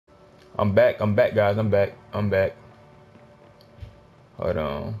I'm back, guys. I'm back. Hold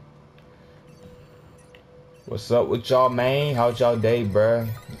on. What's up with y'all, man? How's y'all day, bruh?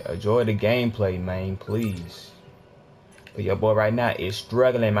 Enjoy the gameplay, man, please. But your boy right now is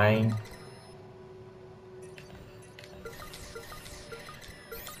struggling, man.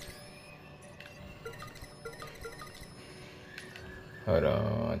 Hold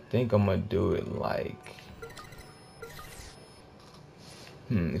on. I think I'm gonna do it like...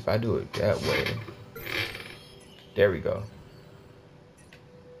 if I do it that way. There we go.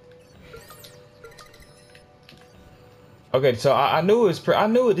 Okay, so I knew it was I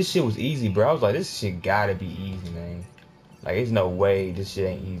knew this shit was easy, bro. I was like, this shit gotta be easy, man. Like, there's no way this shit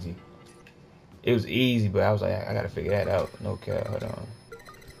ain't easy. It was easy, but I was like, I gotta figure that out. No cap, hold on.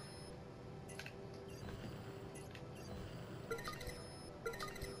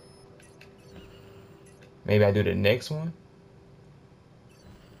 Maybe I do the next one.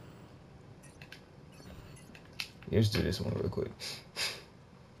 Let's do this one real quick.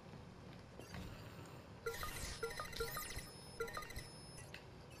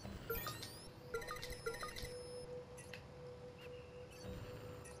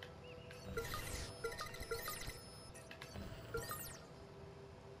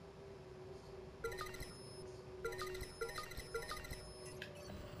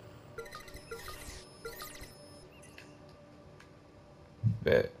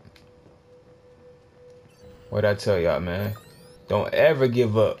 Bet. What'd I tell y'all, man? Don't ever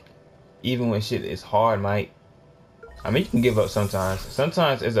give up. Even when shit is hard, Mike. I mean, you can give up sometimes.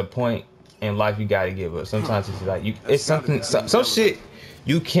 Sometimes there's a point in life you gotta give up. Sometimes it's like you. It's something. Some shit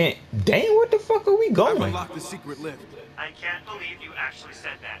you can't. Dang, what the fuck are we going? Unlock the secret lift. I can't believe you actually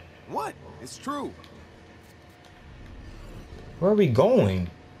said that. What? It's true. Where are we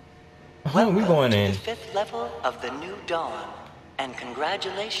going? Welcome we going to in. the 5th level of the New Dawn, and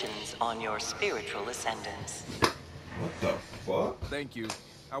congratulations on your spiritual ascendance. What the fuck? Thank you.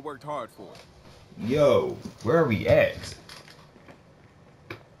 I worked hard for it. Yo, where are we at?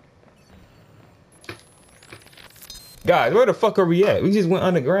 Guys, where the fuck are we at? We just went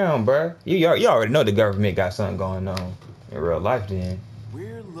underground, bruh. You already know the government got something going on in real life then.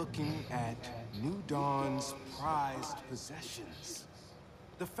 We're looking at New Dawn's prized possessions.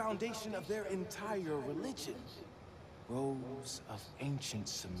 The foundation of their entire religion. Rows of ancient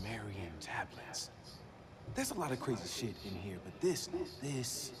Sumerian tablets. There's a lot of crazy shit in here, but this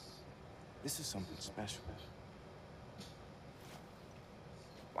is something special.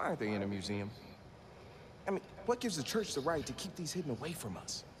 Why aren't they in a museum? I mean, what gives the church the right to keep these hidden away from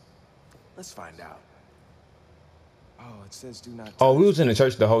us? Let's find out. Oh, it says do not touch. Oh, we was in the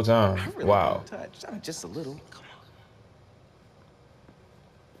church the whole time. I really Wow. touch. I mean, just a little. Come on.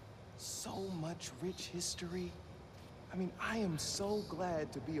 So much rich history. I mean, I am so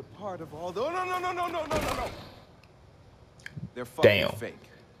glad to be a part of all the... No. They're fucking fake.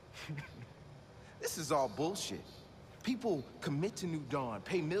 This is all bullshit. People commit to New Dawn,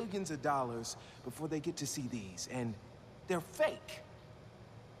 pay millions of dollars before they get to see these, and they're fake.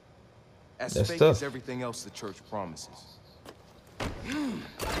 As That's fake tough. as everything else the church promises. I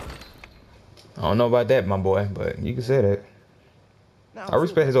don't know about that, my boy, but you can say that. Now, I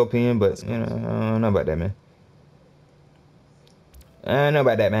respect his opinion, but you know, I don't know about that, man. I don't know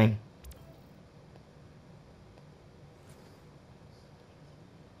about that, man.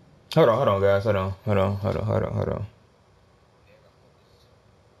 Hold on, guys. Hold on.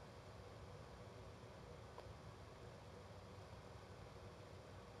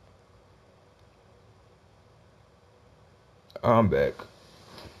 I'm back. In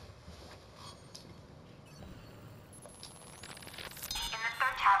the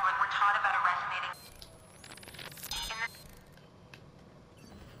third tablet, we're taught about a resonating...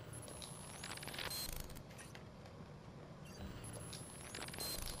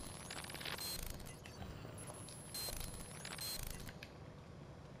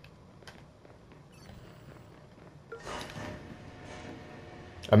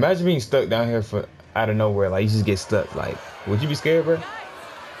 Imagine being stuck down here for out of nowhere. Like, you just get stuck. Like, would you be scared, bro? Guys!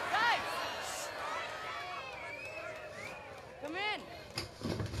 Come in!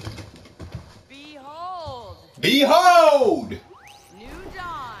 Behold! Behold! New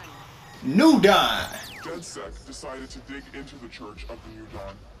Dawn! New Dawn! DedSec decided to dig into the Church of the New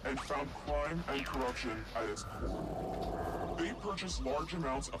Dawn and found crime and corruption at its core. They purchased large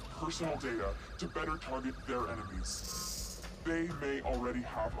amounts of personal data to better target their enemies. They may already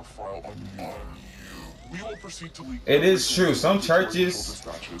have a file on you. We will proceed to leak. It is true. Some churches,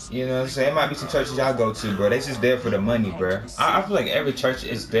 you know what I'm saying? It might be some churches y'all go to, bro. They just there for the money, bro. I feel like every church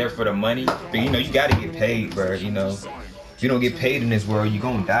is there for the money, but you know, you gotta get paid, bro, you know. If you don't get paid in this world, you're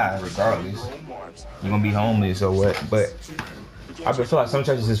gonna die regardless. You're gonna be homeless or what. But I feel like some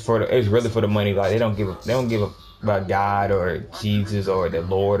churches is it's really for the money. Like they don't give a about God or Jesus or the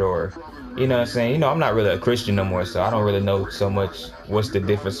Lord or, you know what I'm saying. You know, I'm not really a Christian no more, so I don't really know so much what's the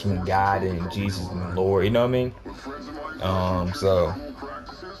difference between God and Jesus and the Lord. You know what I mean? So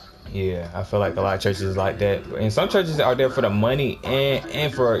yeah, I feel like a lot of churches is like that, and some churches are there for the money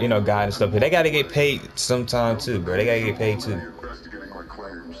and for, you know, God and stuff. But they gotta get paid sometime too, bro. They gotta get paid too.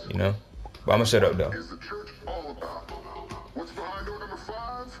 You know. But I'm gonna shut up though. What's behind door number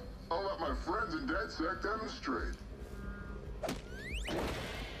 5? I'll let my friends in DedSec demonstrate.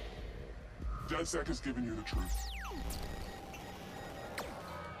 DedSec has given you the truth.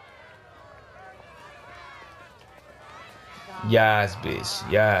 Yes,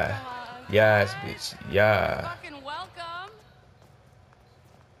 bitch. Yeah. Yes, bitch. Yeah. Fucking welcome.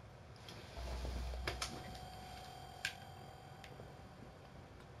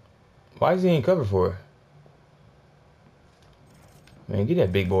 Why is he in cover for? Man, get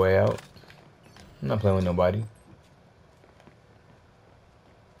that big boy out. I'm not playing with nobody.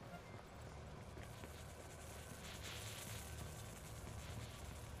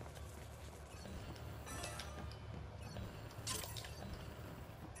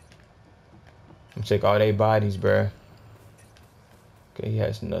 Check all they bodies, bruh. Okay, he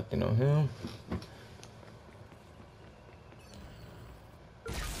has nothing on him.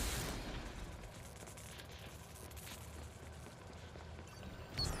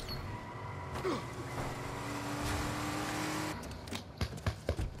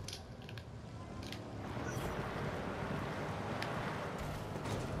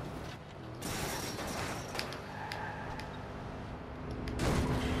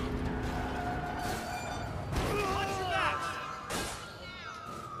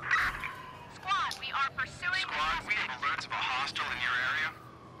 Squad, we are pursuing. Squad, we have alerts of a hostile in your area.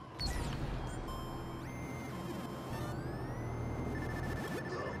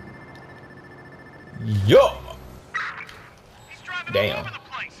 Yo! He's driving Damn. all over the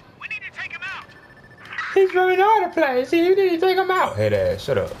place. We need to take him out. He's running all the place. You need to take him out. Head ass,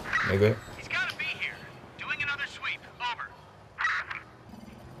 shut up, nigga. He's got to be here. Doing another sweep. Over.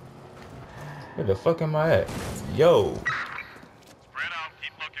 Where the fuck am I at? Yo. Spread out.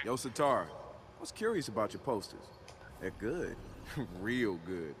 Keep looking. Yo, Satar, I was curious about your posters. They're good. Real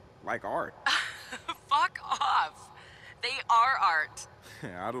good. Like art. Fuck off. They are art.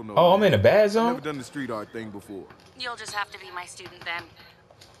 I don't know. Oh, I'm in a bad I've zone? never done the street art thing before. You'll just have to be my student then.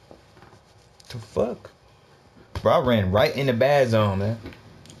 The fuck? Bro, I ran right in the bad zone, man.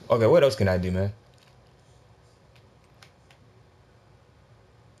 Okay, what else can I do, man?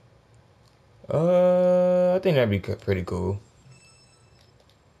 I think that'd be pretty cool.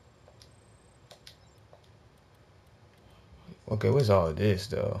 Okay, what's all this,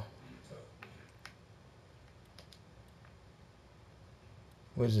 though?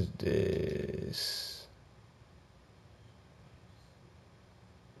 What is this?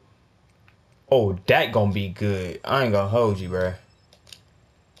 Oh, that gonna be good. I ain't gonna hold you, bruh.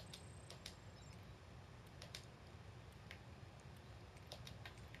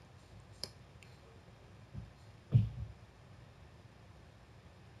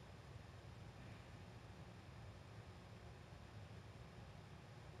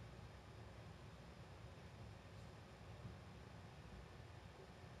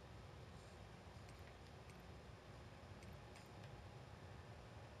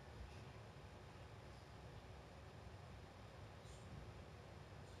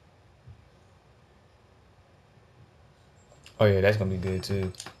 Oh yeah, that's gonna be good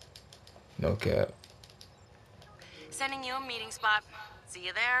too. No cap. Sending you a meeting spot. See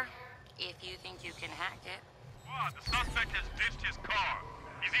you there. If you think you can hack it. Squad, the suspect has ditched his car.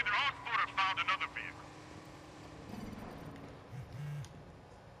 He's either on foot or found another vehicle.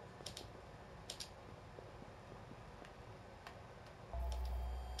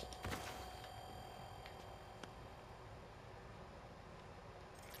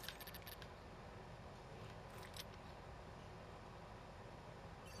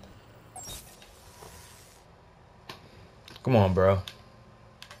 Come on, bro.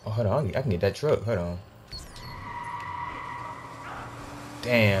 Oh, hold on. I can get that truck. Hold on.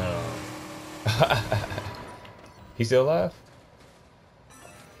 Damn. He still alive?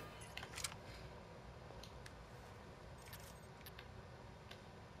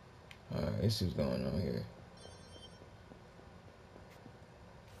 Alright, let's see what's going on here.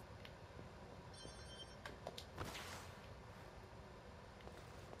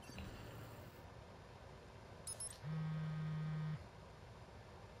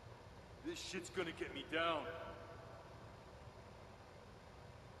 This shit's gonna get me down.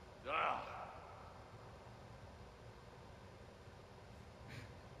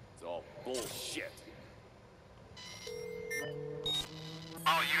 Bullshit.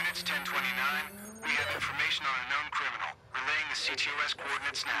 All units 1029, we have information on a known criminal. Relaying the CTOS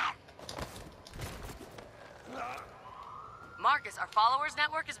coordinates now. Marcus, our followers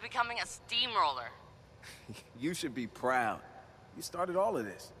network is becoming a steamroller. You should be proud. You started all of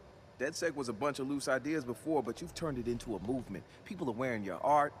this. DedSec was a bunch of loose ideas before, but you've turned it into a movement. People are wearing your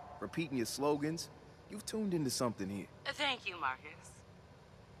art, repeating your slogans. You've tuned into something here. Thank you, Marcus.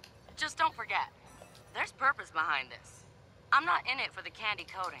 Just don't forget, there's purpose behind this. I'm not in it for the candy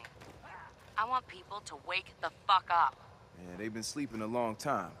coating. I want people to wake the fuck up. Yeah, they've been sleeping a long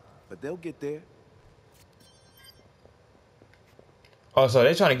time, but they'll get there. Oh, so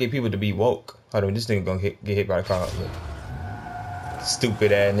they're trying to get people to be woke. Hold on, this nigga gonna get hit by the car. Look.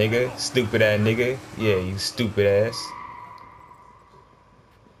 Stupid ass nigga. Stupid ass nigga. Yeah, you stupid ass.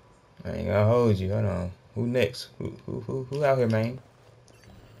 I ain't gonna hold you. Hold on. Who next? Who out here, man?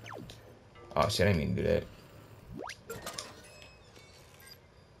 Oh shit, I didn't mean to do that.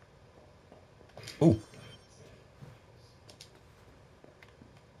 Ooh.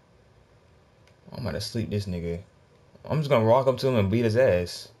 I'm about to sleep this nigga. I'm just gonna walk up to him and beat his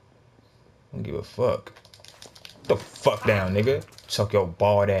ass. I don't give a fuck. Get the fuck down, nigga. Chuck your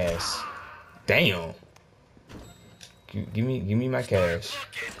bald ass. Damn. Give me my cash.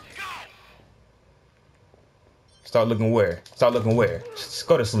 Start looking where? Start looking where? Just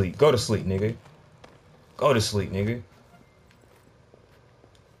go to sleep. Go to sleep, nigga. Go to sleep, nigga.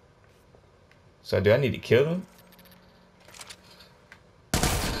 So do I need to kill him?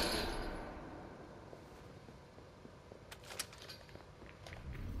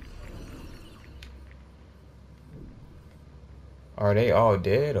 Are they all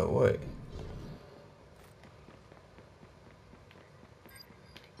dead or what?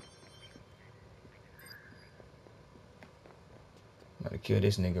 I'm about to kill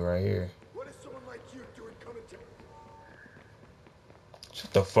this nigga right here. What is someone like you doing coming to?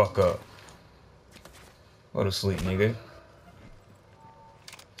 Shut the fuck up. Go to sleep, nigga.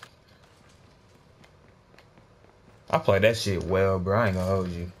 I play that shit well, bro. I ain't gonna hold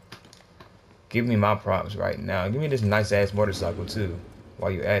you. Give me my props right now. Give me this nice ass motorcycle too,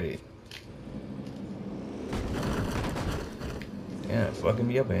 while you at it. Damn, fucking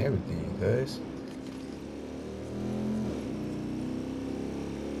me up and everything, cuz.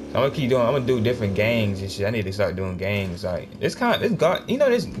 So I'm gonna keep doing. I'm gonna do different gangs and shit. I need to start doing gangs. Like this you know,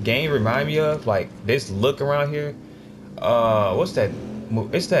 this game remind me of like this look around here. What's that?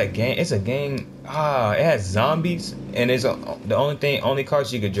 It's that gang. It's a gang. It has zombies, and it's the only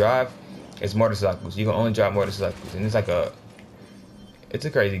cars you could drive. It's motorcycles. You can only drive motorcycles, and it's like it's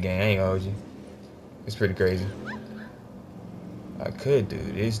a crazy game. I ain't gonna hold you. It's pretty crazy. I could do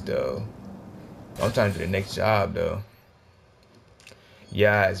this though. I'm trying to do the next job though.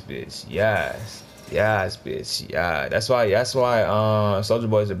 Yes, bitch. Yes, bitch. Yeah. That's why. Soulja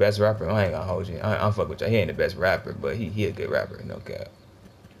Boy is the best rapper. I ain't gonna hold you. I'm fuck with you. He ain't the best rapper, but he a good rapper. No cap.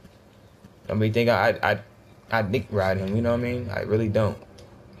 Don't be think I dick ride him. You know what I mean? I really don't.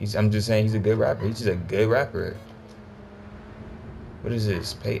 I'm just saying he's a good rapper. He's just a good rapper. What is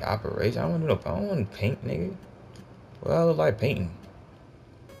this? Paint operation? I don't want to paint, nigga. Well, I look like painting.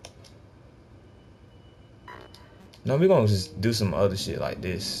 No, we gonna just do some other shit like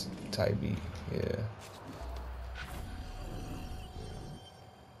this type beat. Yeah.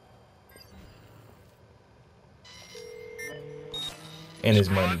 And his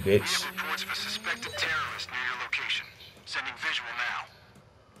money, bitch. We have reports of a suspected terrorist near your location. Sending visual now.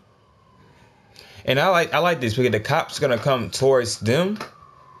 And I like this because the cops gonna come towards them,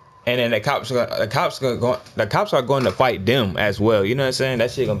 and then the cops are going to fight them as well. You know what I'm saying? That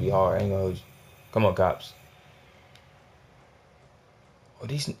shit gonna be hard. I ain't gonna hold you. Come on, cops. Oh,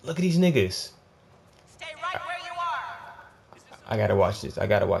 look at these niggas. Stay right where you are. I gotta watch this. Hold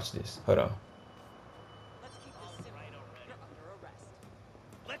on. Let's keep this simple. You're under arrest.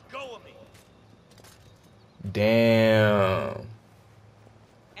 Let go of me. Damn.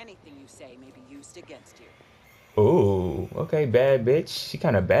 Anything you say may be used against you. Ooh, okay, bad bitch. She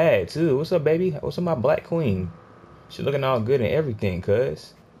kind of bad too. What's up, baby? What's up, my black queen? She looking all good and everything,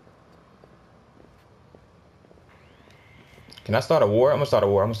 cuz. Can I start a war? I'm gonna start a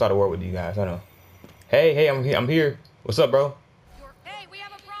war with you guys. I know. Hey, I'm here. What's up, bro? Hey, we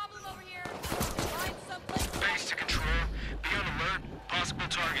have a problem over here. Find someplace. Base to control. Be on alert. Possible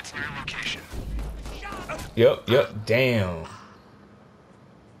targets near your location. Yep. Damn. Help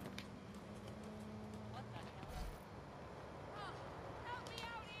me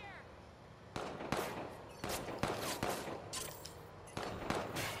out here.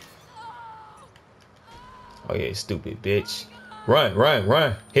 Oh yeah, stupid bitch. Run, run,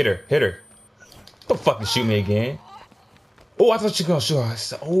 run. Hit her, hit her. Don't fucking shoot me again. Oh, I thought she was gonna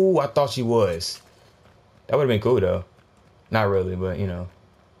shoot. Oh, I thought she was. That would have been cool though. Not really, but you know,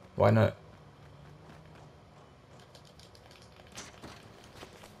 why not?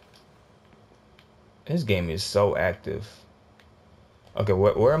 This game is so active. Okay,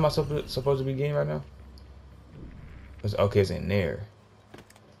 where am I supposed to be getting right now? Okay, it's in there.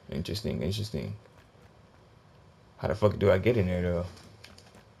 Interesting, interesting. How the fuck do I get in there though?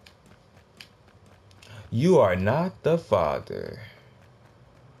 You are not the father.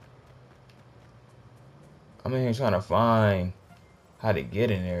 I'm in here trying to find how to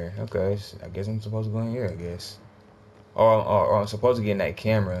get in there. Okay, so I guess I'm supposed to go in here, I guess. Or I'm supposed to get in that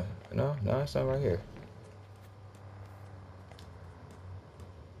camera. No, it's not right here.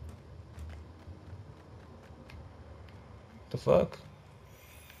 The fuck?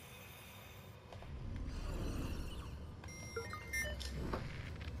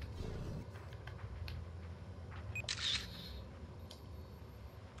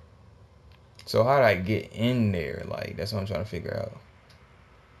 So how do I get in there? Like, that's what I'm trying to figure out.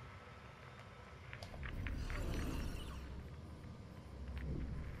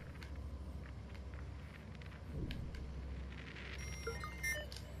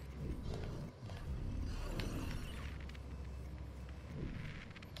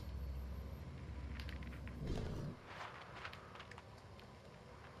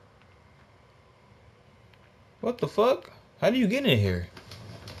 What the fuck? How do you get in here?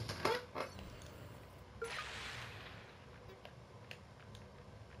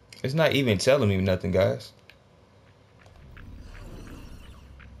 It's not even telling me nothing, guys.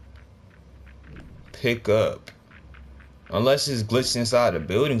 Pick up. Unless it's glitched inside the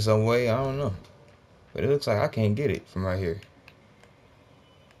building some way, I don't know. But it looks like I can't get it from right here.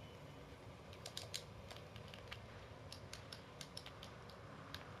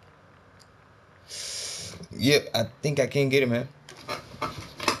 Yep, I think I can get it, man.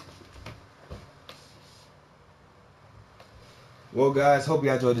 Well, guys, hope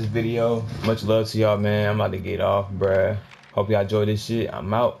y'all enjoyed this video. Much love to y'all, man. I'm about to get off, bruh. Hope y'all enjoyed this shit.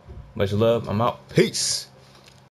 I'm out. Much love. I'm out. Peace.